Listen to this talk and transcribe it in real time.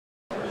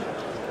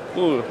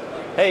Cool.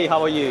 Hey,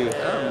 how are you?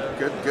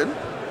 Good, good.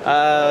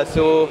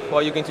 So, what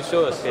are you going to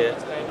show us here?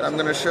 I'm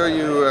going to show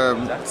you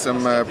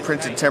some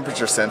printed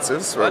temperature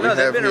sensors. What we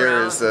have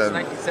here is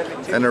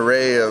an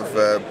array of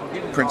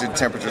printed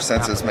temperature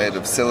sensors made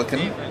of silicon.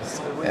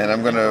 And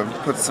I'm going to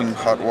put some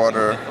hot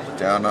water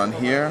down on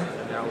here.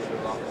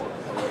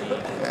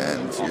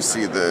 And you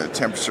see the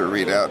temperature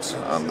readout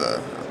on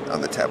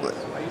the tablet.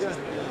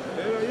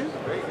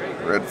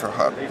 Red for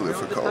hot, blue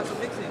for cold.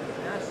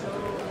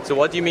 So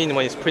what do you mean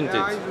when it's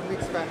printed?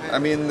 I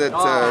mean that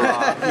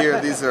here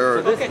these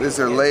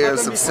are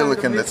layers of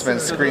silicon that's been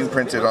screen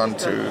printed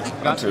onto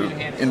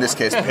in this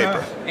case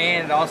paper.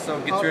 And it also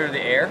gets rid of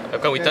the air.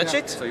 Can we touch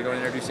it? So you don't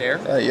introduce air?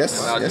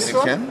 Yes, yes you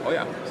can. Oh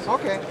yeah.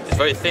 Okay. It's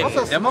very thin.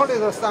 Also small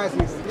little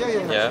sizes.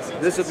 Yeah.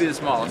 This will be the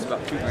smallest,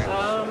 about 2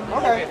 grams.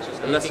 Okay.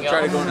 Unless you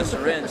try to go in a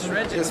syringe.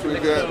 Yes,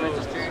 we've got.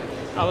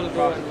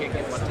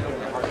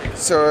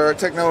 So our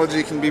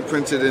technology can be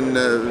printed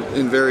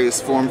in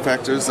various form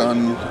factors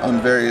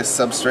on various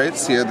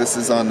substrates. Here, this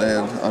is on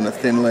a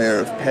thin layer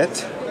of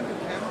PET.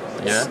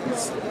 Yeah.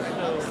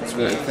 It's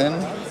very thin.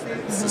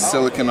 This is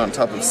silicon on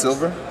top of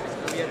silver.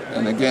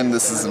 And again,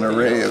 this is an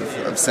array of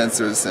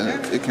sensors, and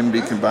it can be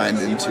combined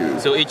into.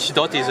 So each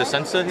dot is a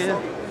sensor here?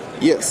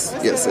 Yes,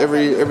 yes.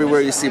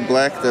 Everywhere you see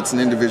black, that's an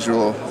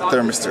individual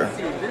thermistor.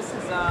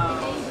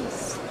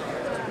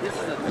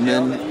 And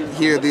then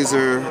here, these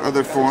are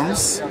other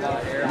forms.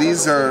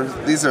 These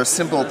are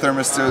simple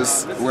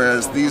thermistors,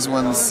 whereas these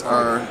ones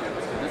are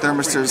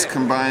thermistors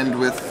combined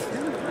with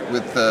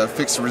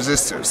fixed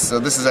resistors. So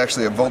this is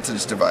actually a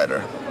voltage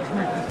divider.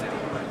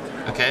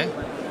 Okay.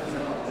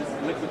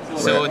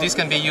 So this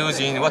can be used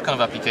in what kind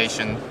of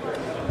application?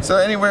 So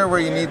anywhere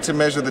where you need to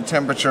measure the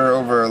temperature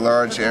over a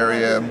large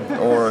area,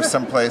 or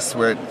someplace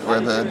where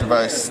the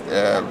device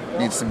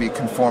needs to be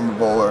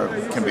conformable or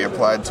can be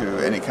applied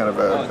to any kind of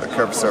a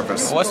curved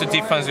surface. What's the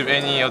difference with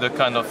any other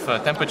kind of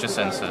temperature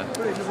sensor?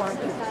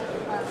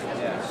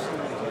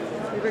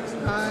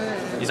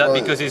 Is that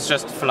because it's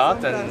just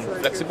flat and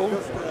flexible?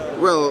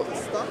 Well,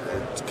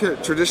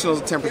 traditional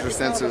temperature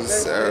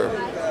sensors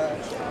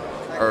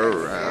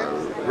are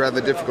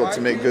rather difficult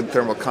to make good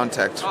thermal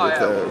contact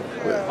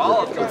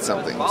with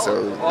something.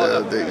 So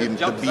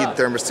the bead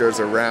thermistors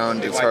are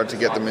round. It's hard to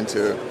get them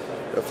into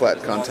a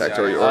flat contact,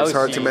 or it's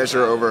hard to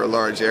measure over a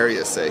large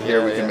area. Say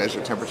here we can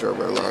measure temperature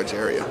over a large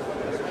area.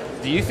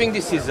 Do you think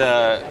this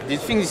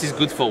is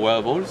good for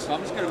wearables? So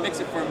I'm just going to mix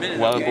it for a minute.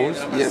 Wearables?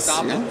 Yes,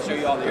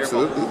 yeah,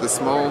 absolutely. The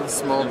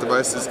small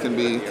devices can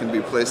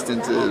be placed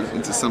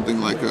into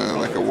something like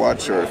a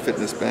watch or a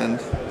fitness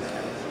band.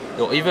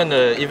 Or even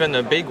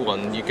a big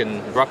one you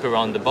can wrap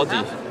around the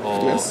body.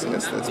 Or Yes,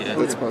 that's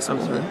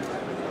possible.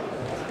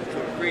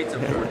 Right?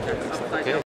 Okay.